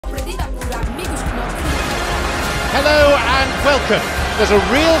Hello and welcome. There's a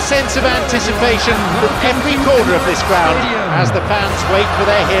real sense of anticipation from every corner of this ground as the fans wait for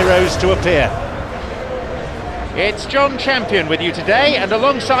their heroes to appear. It's John Champion with you today, and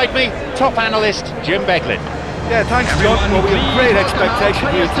alongside me, top analyst Jim Beglin. Yeah, thanks John. Well, we have great expectation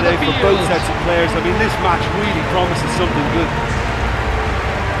here today for both sets of players. I mean, this match really promises something good.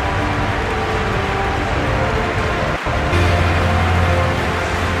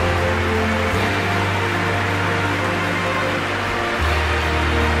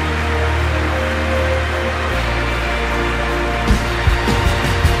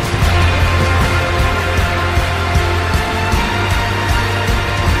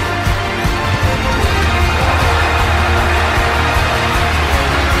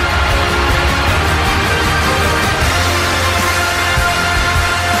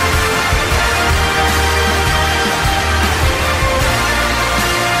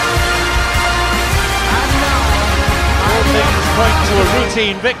 Point to a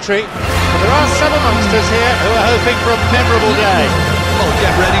routine victory, but there are some amongst us here who are hoping for a memorable day. Well,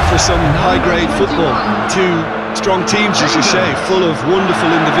 get ready for some high-grade football. Two strong teams, as you say, full of wonderful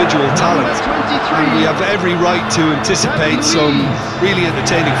individual talent. And we have every right to anticipate some really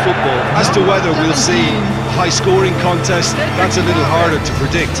entertaining football. As to whether we'll see a high-scoring contest, that's a little harder to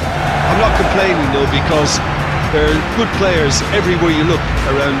predict. I'm not complaining, though, because there are good players everywhere you look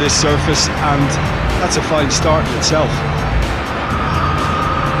around this surface, and that's a fine start in itself.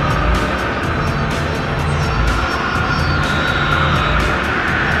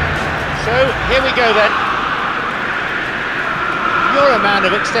 So, here we go then. You're a man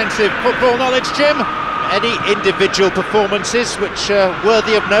of extensive football knowledge, Jim. Any individual performances which are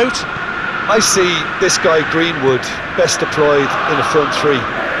worthy of note? I see this guy Greenwood best deployed in a front three.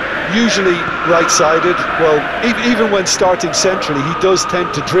 Usually right-sided. Well, even when starting centrally, he does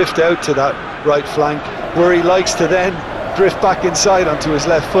tend to drift out to that right flank, where he likes to then drift back inside onto his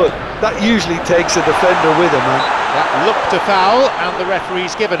left foot. That usually takes a defender with him. That looked a foul, and the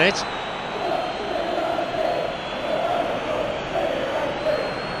referee's given it.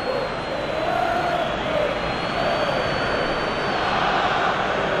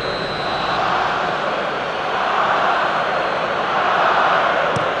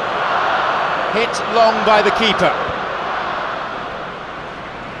 Hit long by the keeper.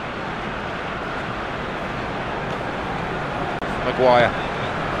 Maguire.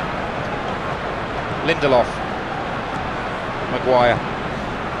 Lindelof. Maguire.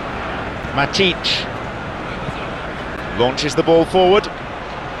 Matic. Launches the ball forward.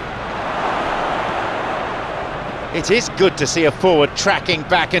 It is good to see a forward tracking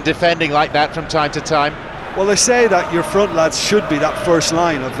back and defending like that from time to time. Well, they say that your front lads should be that first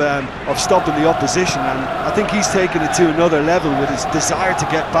line of stopping the opposition, and I think he's taken it to another level with his desire to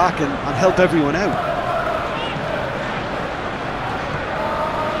get back and help everyone out.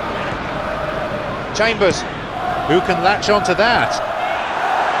 Chambers, who can latch onto that?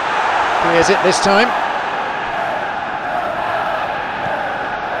 Clears it this time.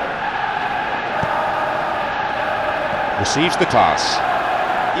 Receives the pass.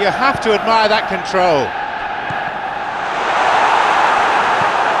 You have to admire that control.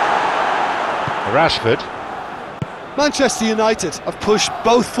 Rashford. Manchester United have pushed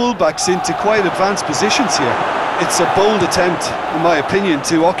both fullbacks into quite advanced positions here. It's a bold attempt, in my opinion,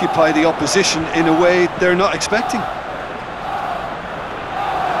 to occupy the opposition in a way they're not expecting.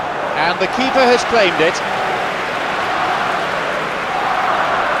 And the keeper has claimed it.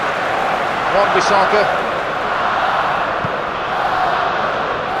 Wan-Bissaka.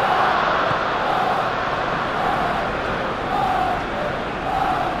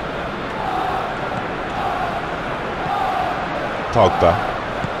 Pogba.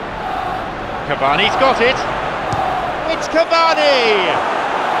 Cavani's got it. It's Cavani!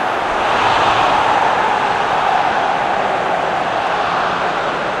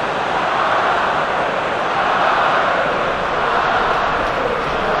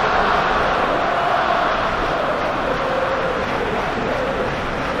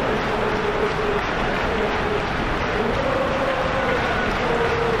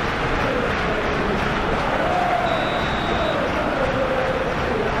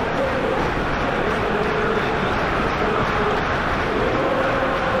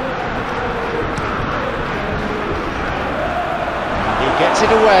 Gets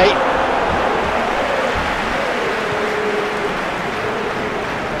it away.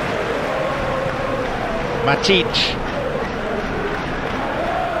 Matic.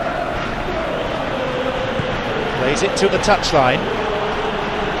 Plays it to the touchline.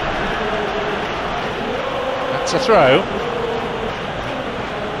 That's a throw.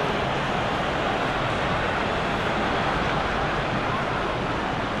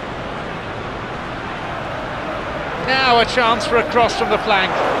 Now a chance for a cross from the flank.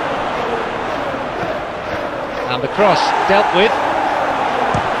 And the cross dealt with.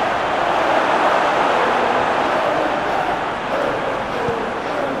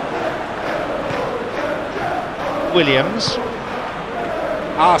 Williams.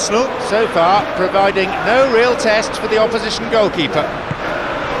 Arsenal, so far, providing no real test for the opposition goalkeeper.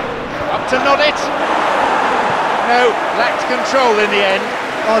 Up to nod it. No, lacked control in the end.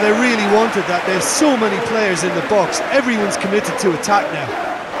 Oh, they really wanted that. There's so many players in the box. Everyone's committed to attack now.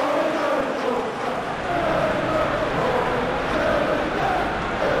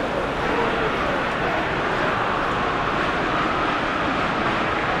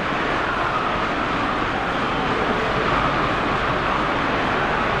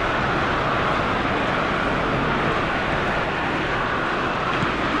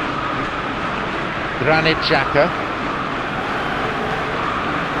 Granit Xhaka,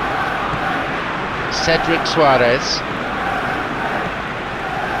 Cedric Suarez,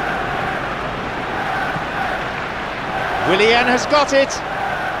 Willian has got it.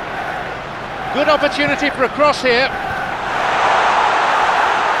 Good opportunity for a cross here.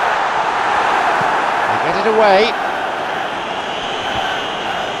 They get it away,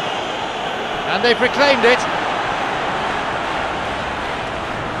 and they've reclaimed it.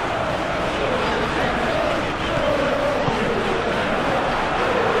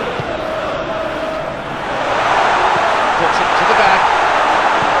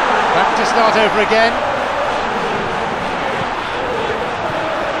 Start over again.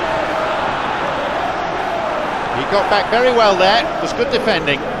 He got back very well there. It was good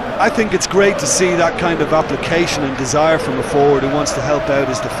defending. I think it's great to see that kind of application and desire from a forward who wants to help out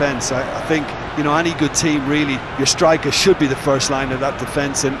his defence. I think, you know, any good team really, your striker should be the first line of that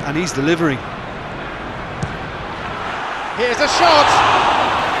defence, and he's delivering. Here's a shot!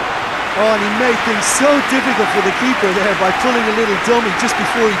 Oh, and he made things so difficult for the keeper there by pulling a little dummy just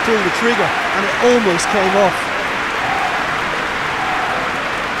before he pulled the trigger, and it almost came off.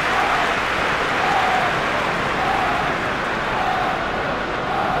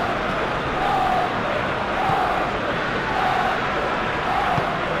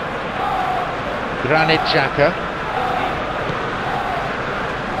 Granit Xhaka.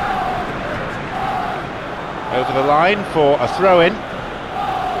 Over the line for a throw-in.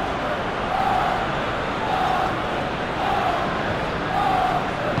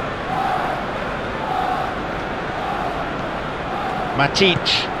 Matic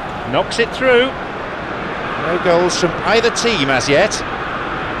knocks it through. No goals from either team as yet.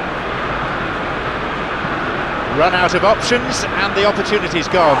 Run out of options and the opportunity's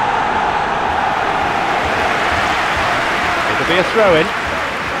gone. It'll be a throw-in.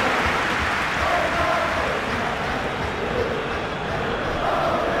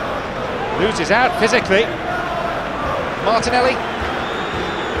 Loses out physically. Martinelli.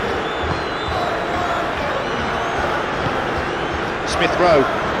 Smith Rowe,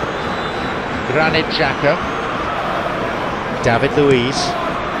 Granit Xhaka, David Luiz,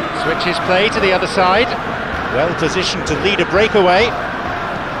 switches play to the other side, well positioned to lead a breakaway.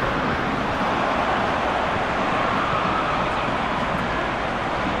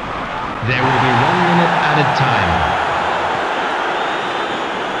 There will be 1 minute added time.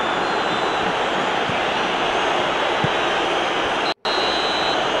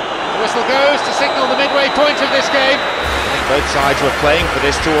 The whistle goes to signal the midway point of this game. Both sides were playing for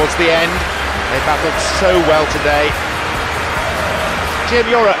this towards the end. They battled so well today. Jim,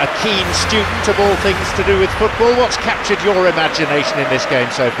 you're a keen student of all things to do with football. What's captured your imagination in this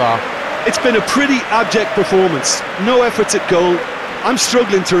game so far? It's been a pretty abject performance. No efforts at goal. I'm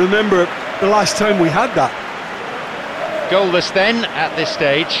struggling to remember the last time we had that. Goalless then at this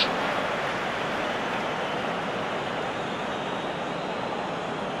stage.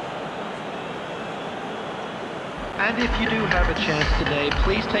 And if you do have a chance today,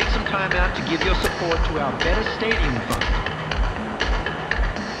 please take some time out to give your support to our Better Stadium Fund.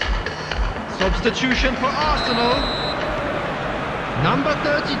 Substitution for Arsenal. Number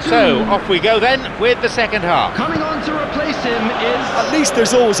 32. So, off we go then with the second half. Coming on to replace him is... At least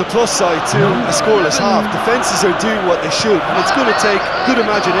there's always a plus side to a scoreless half. Defences are doing what they should, and it's going to take good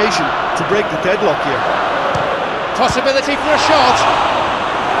imagination to break the deadlock here. Possibility for a shot.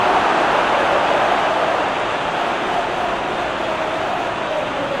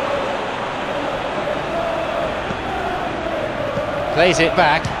 Plays it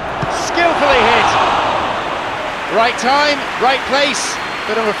back, skillfully hit. Right time, right place,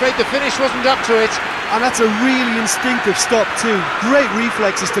 but I'm afraid the finish wasn't up to it. And that's a really instinctive stop too. Great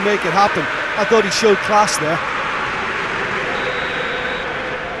reflexes to make it happen. I thought he showed class there.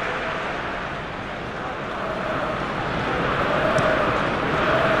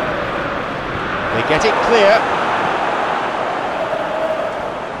 clear.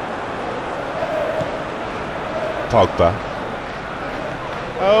 Pogba.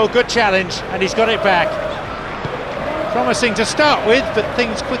 Oh, good challenge, and he's got it back. Promising to start with, but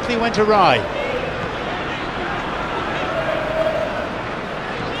things quickly went awry.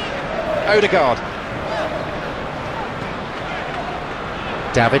 Odegaard.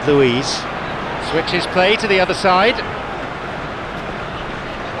 David Luiz switches play to the other side.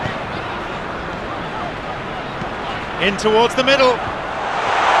 In towards the middle.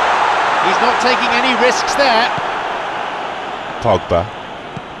 He's not taking any risks there. Pogba.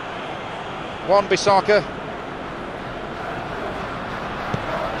 Wan-Bissaka.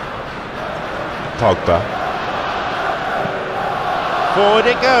 Pogba. Forward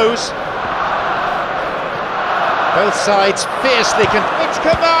it goes. Both sides fiercely It's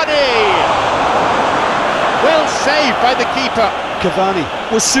Cavani! Well saved by the keeper. Cavani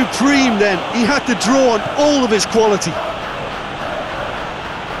was supreme then. He had to draw on all of his quality.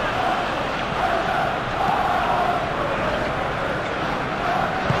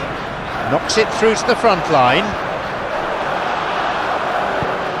 Knocks it through to the front line.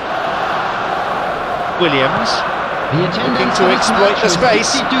 Williams looking to exploit the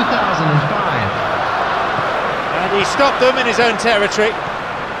space. 52,005. And he stopped them in his own territory.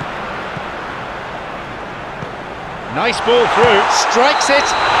 Nice ball through, strikes it.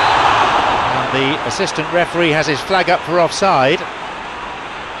 And the assistant referee has his flag up for offside.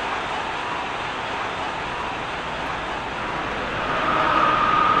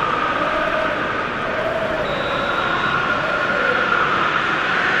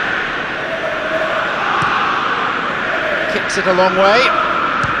 Kicks it a long way.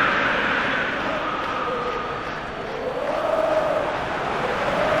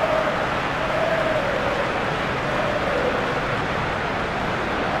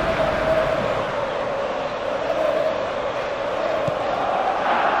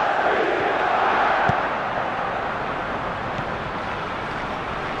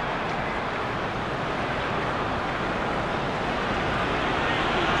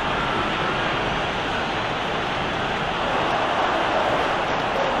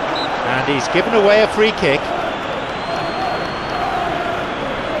 And he's given away a free kick.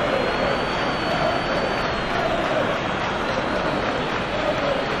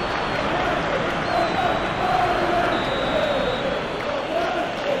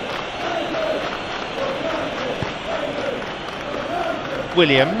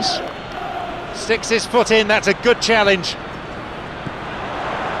 Williams sticks his foot in, that's a good challenge.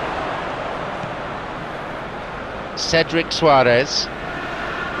 Cedric Suarez.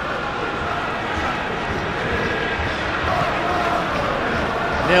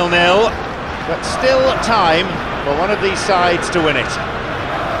 0-0, but still time for one of these sides to win it.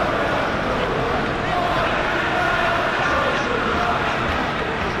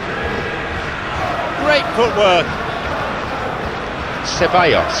 Great footwork.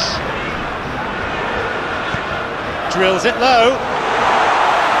 Ceballos drills it low.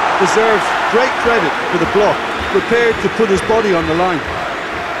 Deserves great credit for the block. Prepared to put his body on the line.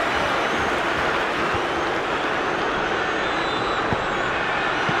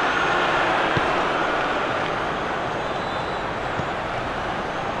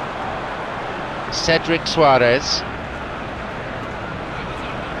 Cedric Suarez.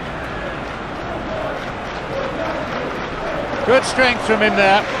 Good strength from him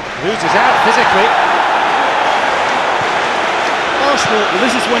there. Loses out physically. Arsenal, well,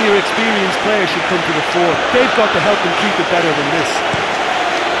 this is when your experienced players should come to the fore. They've got to help them keep it better than this.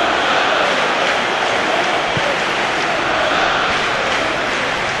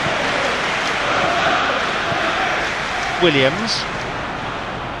 Williams.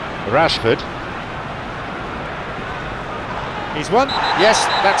 Rashford. He's won. Yes,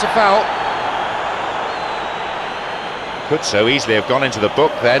 that's a foul. Could so easily have gone into the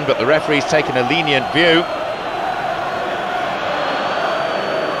book then, but the referee's taken a lenient view.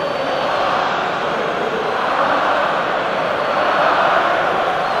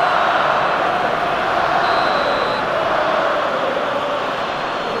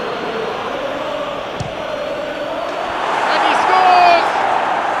 And he scores!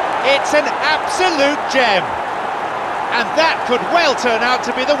 It's an absolute gem. And that could well turn out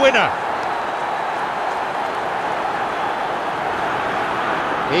to be the winner.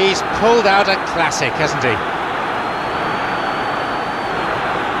 He's pulled out a classic, hasn't he?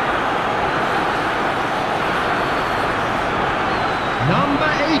 Number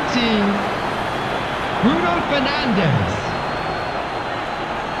 18, Bruno Fernandes.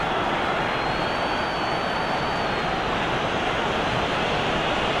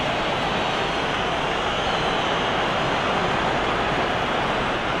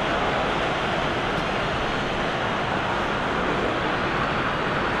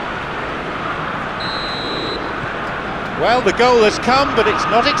 Well, the goal has come, but it's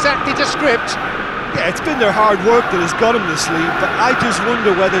not exactly to script. Yeah, it's been their hard work that has got them this lead, but I just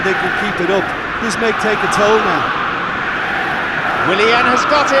wonder whether they can keep it up. This may take a toll now. Willian has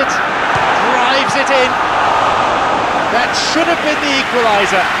got it, drives it in. That should have been the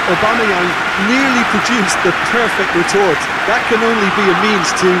equaliser. Aubameyang nearly produced the perfect retort. That can only be a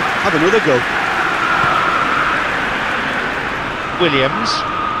means to have another go. Williams.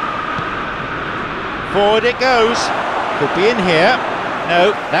 Forward it goes. Could be in here.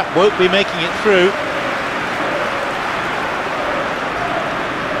 No, that won't be making it through.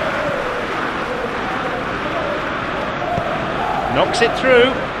 Knocks it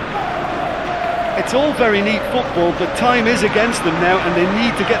through. It's all very neat football, but time is against them now and they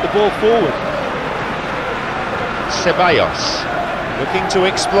need to get the ball forward. Ceballos looking to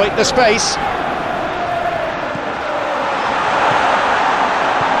exploit the space.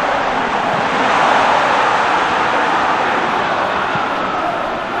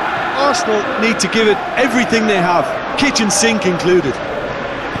 Arsenal need to give it everything they have, kitchen sink included.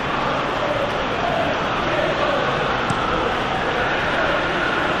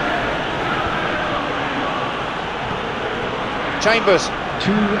 Chambers.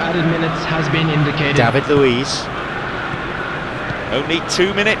 2 added minutes has been indicated. David Luiz. Only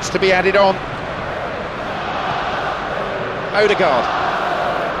 2 minutes to be added on. Odegaard.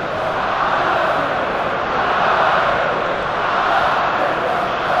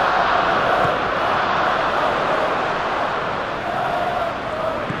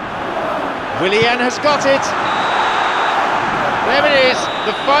 Willian has got it. There it is,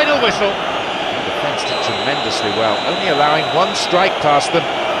 the final whistle. The defence did tremendously well, only allowing 1 strike past them.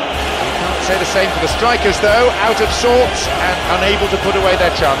 You can't say the same for the strikers though, out of sorts and unable to put away their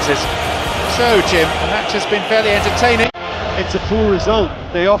chances. So Jim, the match has been fairly entertaining. It's a poor result.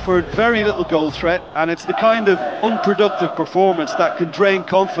 They offered very little goal threat, and it's the kind of unproductive performance that can drain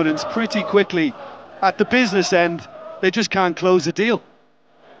confidence pretty quickly. At the business end, they just can't close a deal.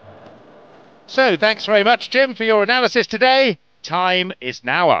 So thanks very much Jim for your analysis today. Time is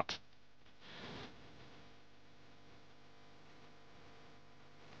now up.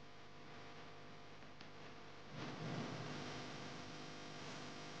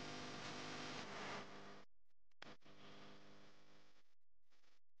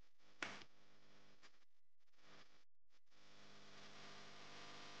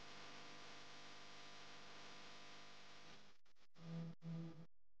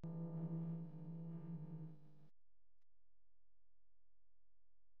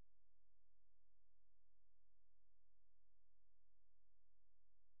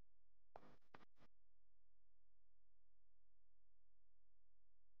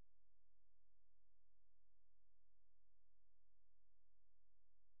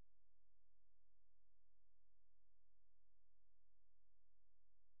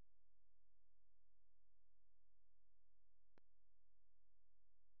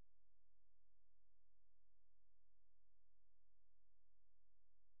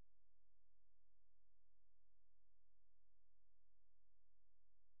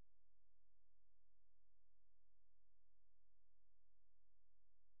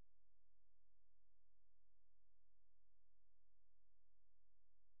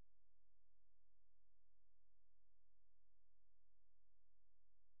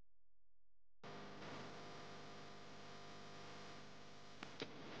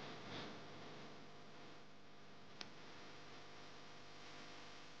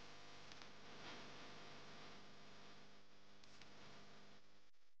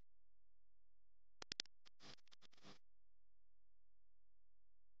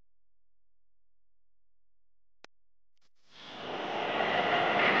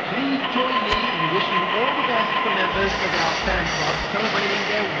 Please join me in wishing all the best for members of our fan club celebrating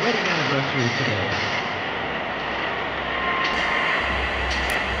their wedding anniversary today.